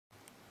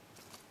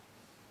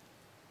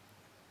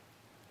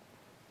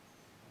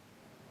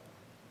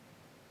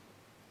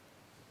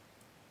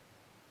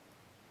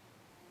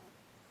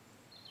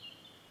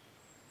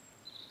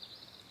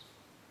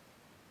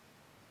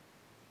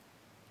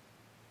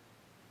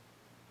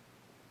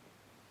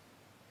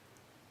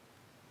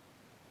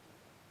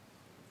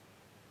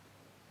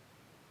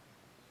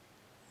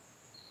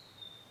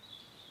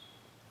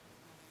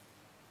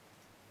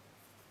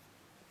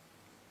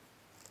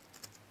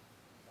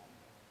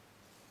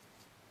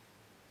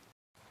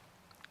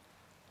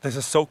This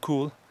is so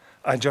cool.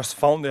 I just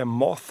found a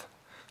moth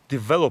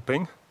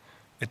developing.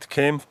 It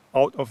came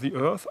out of the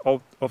earth,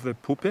 out of the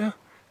pupae,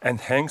 and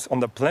hangs on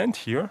the plant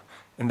here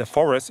in the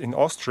forest in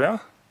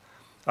Austria.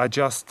 I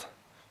just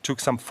took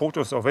some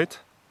photos of it,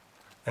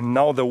 and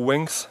now the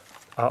wings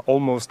are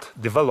almost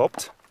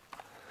developed.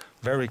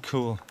 Very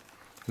cool.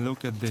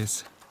 Look at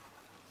this.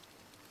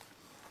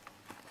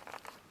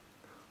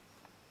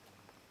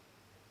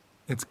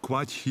 It's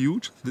quite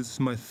huge. This is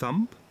my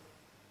thumb.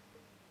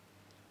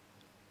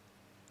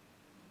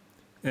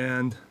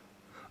 And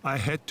I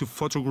had to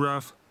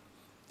photograph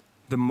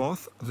the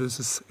moth, this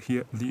is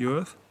here the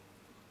earth,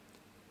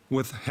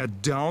 with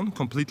head down,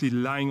 completely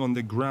lying on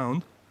the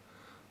ground,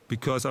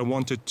 because I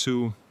wanted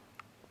to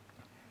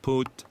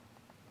put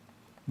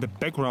the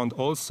background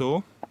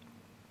also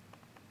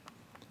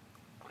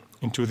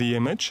into the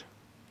image.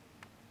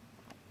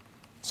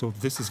 So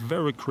this is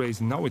very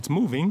crazy. Now it's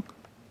moving.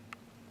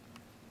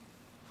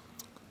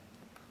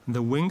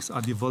 The wings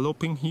are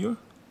developing here,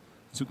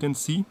 as you can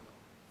see.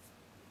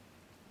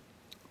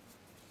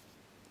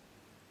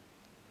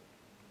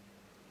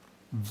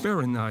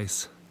 Very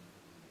nice.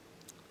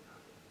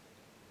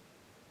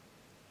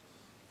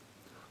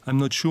 I'm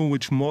not sure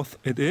which moth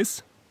it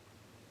is.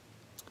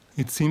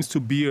 It seems to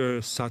be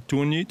a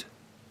Saturniidae,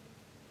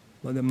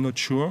 but I'm not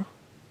sure.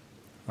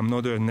 I'm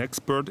not an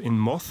expert in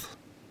moth,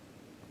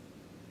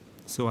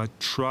 so I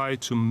try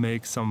to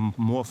make some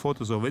more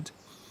photos of it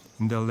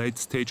in the late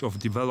stage of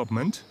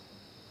development.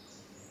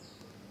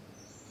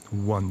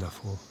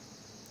 Wonderful.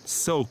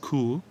 So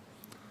cool.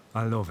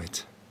 I love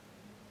it.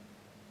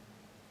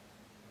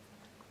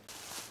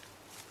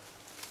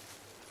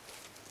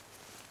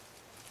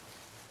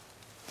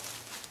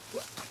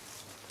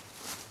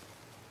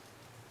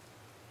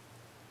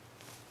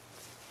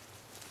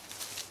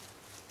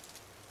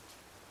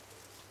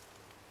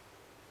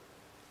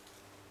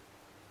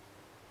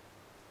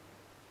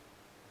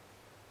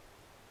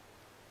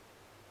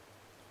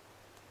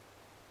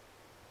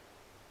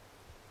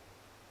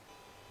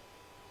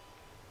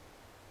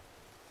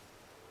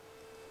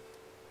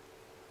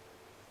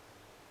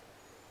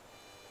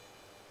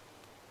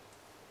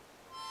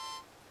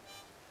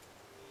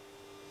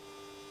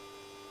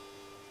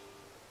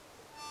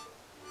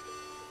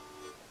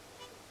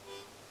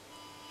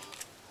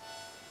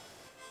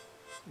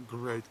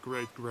 Great,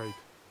 great, great.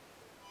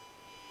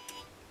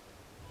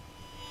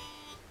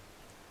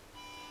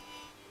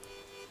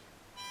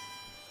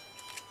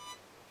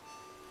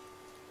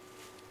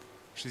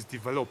 She's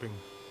developing.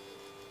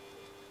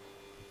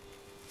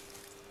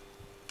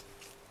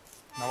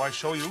 Now I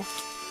show you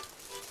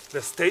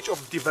the stage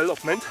of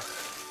development.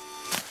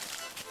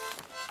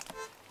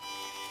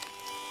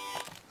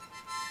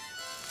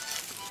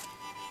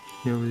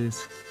 Here it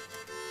is.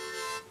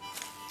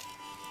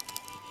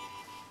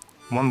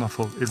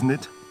 Wonderful, isn't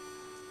it?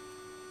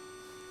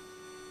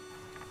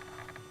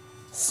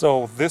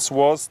 So this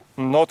was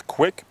not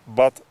quick,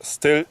 but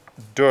still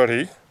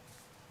dirty,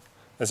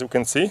 as you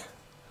can see.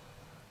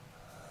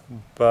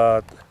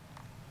 But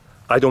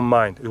I don't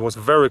mind. It was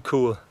very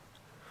cool.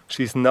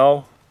 She's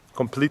now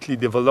completely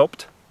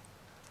developed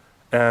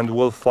and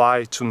will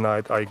fly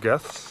tonight, I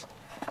guess.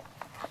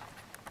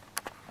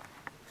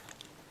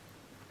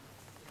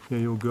 Here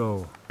you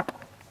go,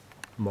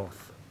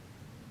 moth.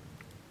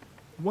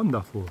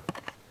 Wonderful.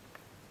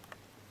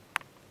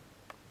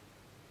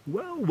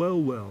 Well,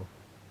 well, well.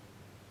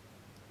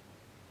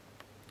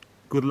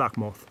 Good luck,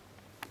 moth.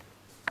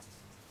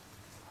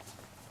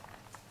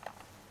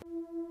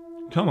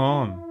 Come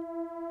on,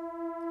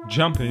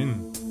 jump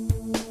in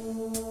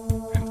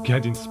and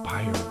get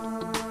inspired.